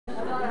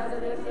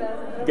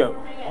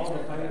Go.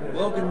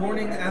 Well, good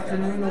morning,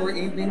 afternoon, or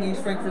evening,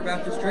 East Frankfort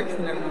Baptist Church,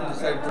 whenever you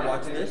decided to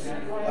watch this.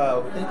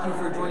 Thank you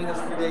for joining us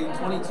for day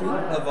 22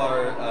 of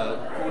our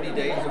 40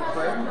 days of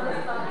prayer.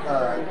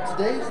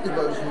 Today's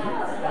devotion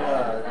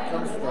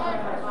comes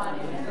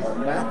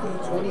from Matthew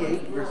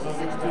 28, verses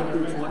 16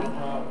 through 20.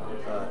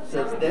 It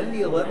says, "Then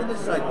the 11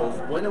 disciples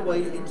went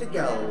away into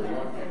Galilee,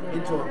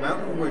 into a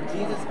mountain where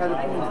Jesus had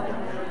appointed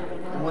them.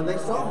 And when they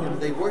saw him,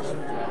 they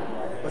worshipped him.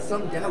 But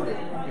some doubted.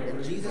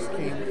 And Jesus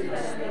came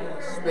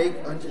and spake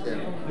unto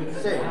them,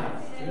 saying,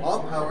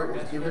 All power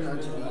is given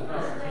unto me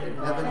in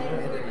heaven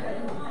and in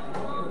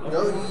earth.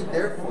 Go ye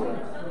therefore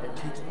and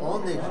teach all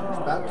nations,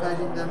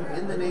 baptizing them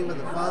in the name of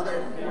the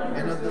Father,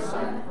 and of the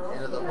Son,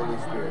 and of the Holy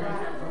Spirit,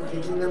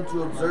 teaching them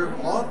to observe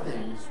all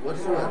things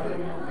whatsoever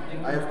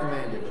I have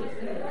commanded you.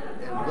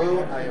 And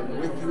lo, I am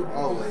with you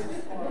always,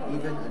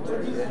 even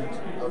unto the end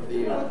of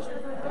the age.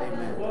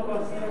 Amen."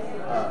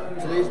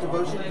 Today's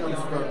devotion comes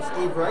from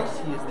Steve Rice.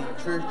 He is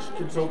the church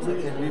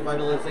consulting and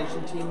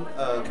revitalization team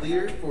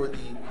leader for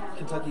the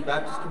Kentucky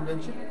Baptist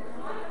Convention.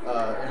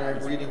 And I'm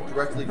reading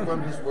directly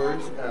from his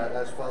words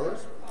as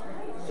follows.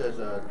 It says,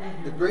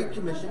 "The Great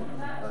Commission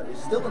is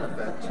still in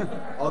effect.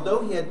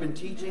 Although he had been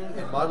teaching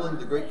and modeling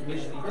the Great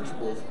Commission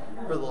principles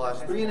for the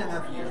last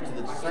 3.5 years to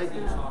the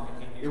disciples,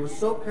 it was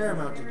so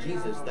paramount to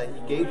Jesus that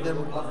he gave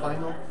them a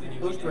final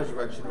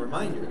post-resurrection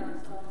reminder.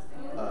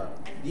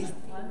 These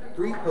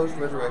 3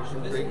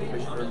 post-resurrection Great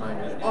Commission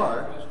reminders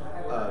are,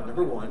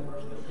 number 1,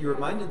 he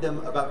reminded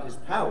them about his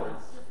power.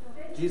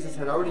 Jesus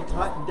had already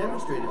taught and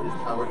demonstrated his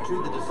power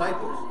to the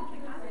disciples.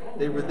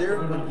 They were there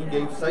when he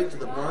gave sight to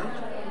the blind.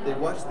 They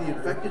watched the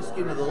infected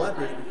skin of the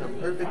lepers become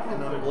perfect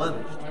and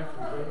unblemished.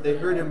 They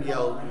heard him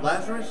yell,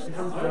 'Lazarus,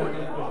 come forth.'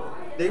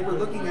 They were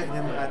looking at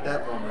him at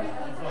that moment,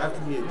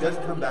 after he had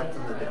just come back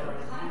from the dead.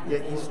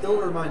 Yet he still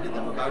reminded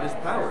them about his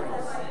power.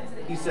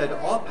 He said,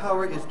 'All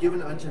power is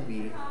given unto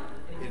me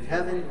in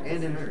heaven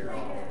and in earth.'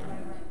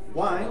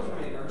 Why?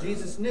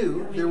 Jesus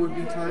knew there would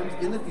be times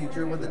in the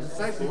future when the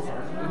disciples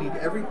would need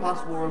every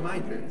possible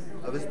reminder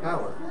of his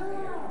power.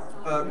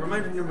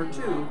 Reminder number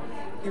 2,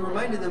 he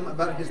reminded them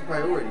about his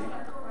priority.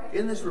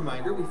 In this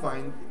reminder, we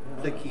find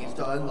the keys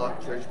to unlock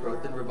church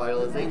growth and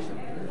revitalization.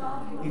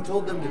 He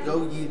told them to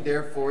go ye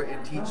therefore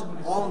and teach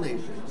all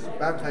nations,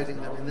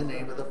 baptizing them in the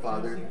name of the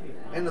Father,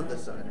 and of the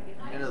Son,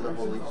 and of the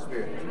Holy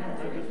Spirit,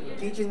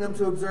 teaching them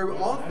to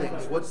observe all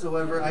things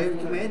whatsoever I have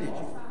commanded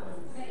you."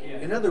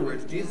 In other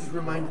words, Jesus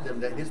reminded them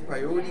that his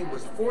priority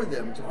was for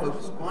them to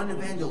focus on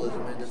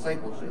evangelism and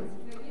discipleship.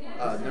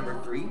 Number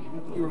 3,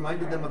 he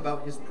reminded them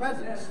about his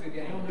presence.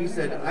 He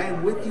said, "I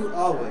am with you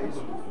always,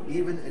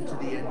 even unto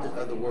the end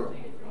of the world."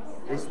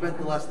 They spent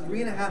the last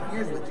 3.5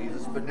 years with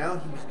Jesus, but now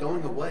he was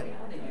going away.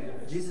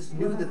 Jesus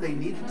knew that they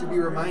needed to be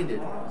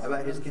reminded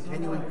about his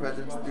continuing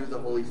presence through the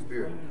Holy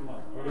Spirit.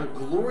 What a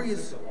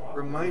glorious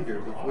reminder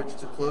with which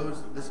to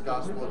close this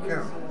gospel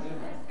account.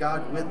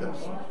 God with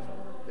us.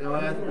 You know,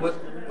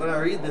 when I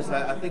read this,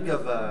 I think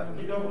of a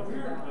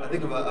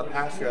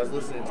pastor I was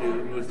listening to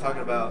who was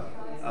talking about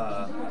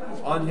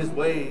on his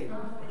way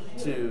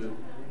to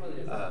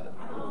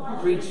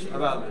preach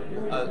about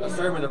a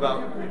sermon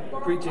about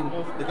preaching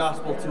the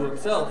gospel to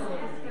himself.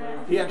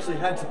 He actually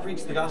had to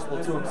preach the gospel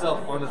to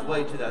himself on his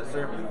way to that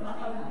sermon.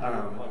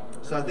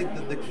 So I think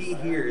that the key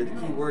here, the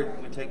key word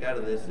we take out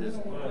of this is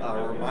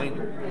a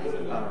reminder.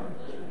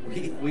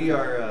 We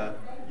are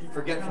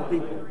forgetful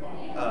people.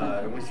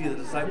 And we see the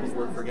disciples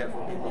were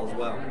forgetful people as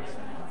well.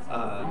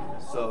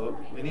 So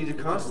we need to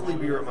constantly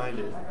be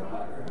reminded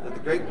that the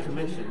Great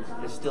Commission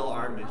is still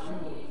our mission.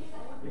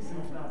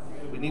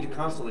 We need to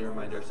constantly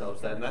remind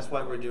ourselves that, and that's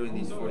why we're doing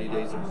these 40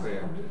 days of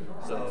prayer.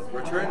 So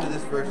return to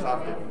this verse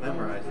often,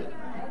 memorize it,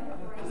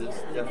 because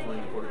it's definitely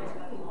important.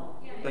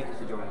 Thank you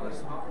for joining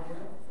us.